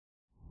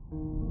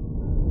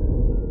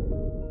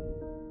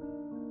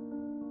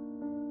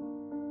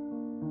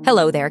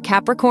Hello there,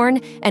 Capricorn,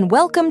 and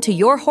welcome to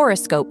your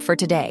horoscope for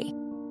today,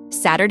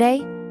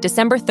 Saturday,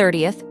 December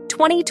 30th,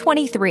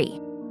 2023.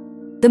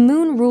 The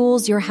moon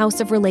rules your house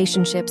of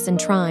relationships and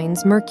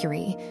trines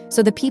Mercury,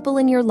 so the people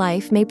in your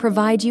life may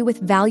provide you with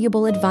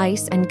valuable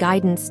advice and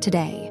guidance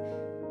today.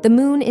 The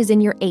moon is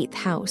in your 8th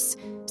house,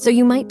 so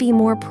you might be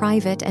more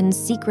private and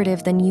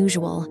secretive than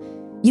usual.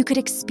 You could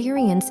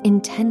experience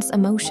intense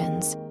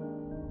emotions.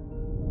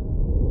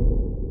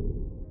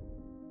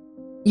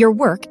 Your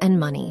work and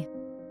money.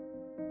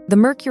 The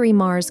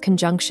Mercury-Mars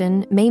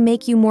conjunction may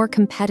make you more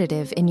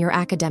competitive in your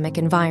academic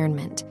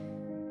environment.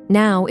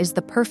 Now is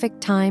the perfect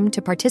time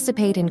to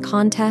participate in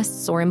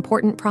contests or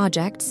important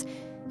projects,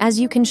 as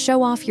you can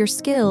show off your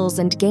skills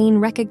and gain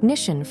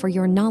recognition for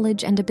your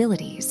knowledge and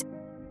abilities.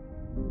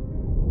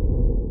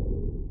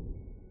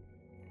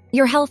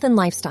 Your health and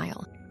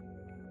lifestyle.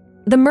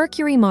 The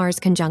Mercury-Mars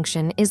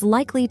conjunction is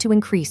likely to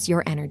increase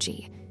your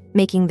energy,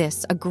 making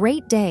this a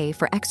great day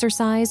for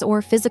exercise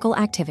or physical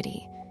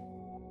activity.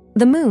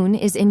 The moon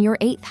is in your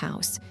 8th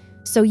house,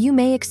 so you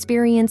may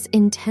experience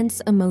intense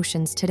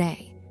emotions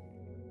today.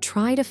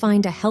 Try to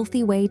find a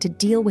healthy way to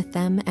deal with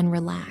them and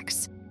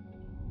relax.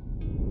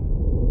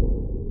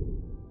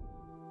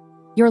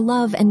 Your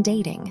love and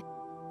dating.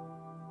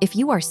 If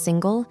you are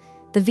single,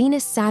 the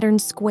Venus-Saturn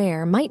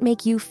square might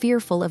make you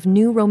fearful of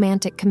new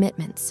romantic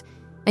commitments,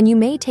 and you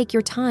may take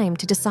your time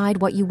to decide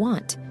what you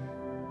want.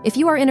 If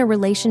you are in a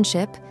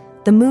relationship,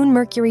 the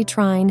Moon-Mercury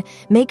trine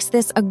makes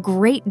this a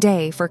great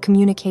day for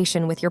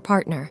communication with your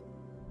partner.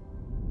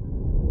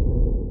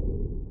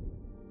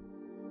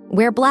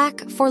 Wear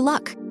black for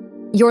luck.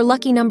 Your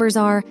lucky numbers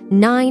are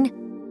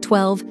 9,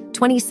 12,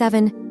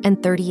 27,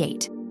 and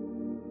 38.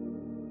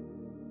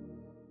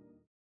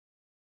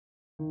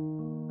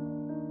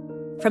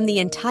 From the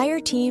entire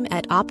team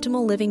at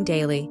Optimal Living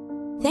Daily,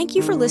 thank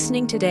you for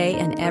listening today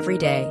and every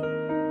day.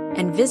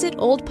 And visit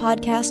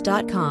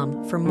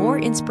oldpodcast.com for more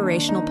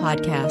inspirational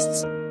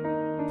podcasts.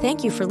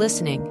 Thank you for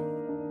listening.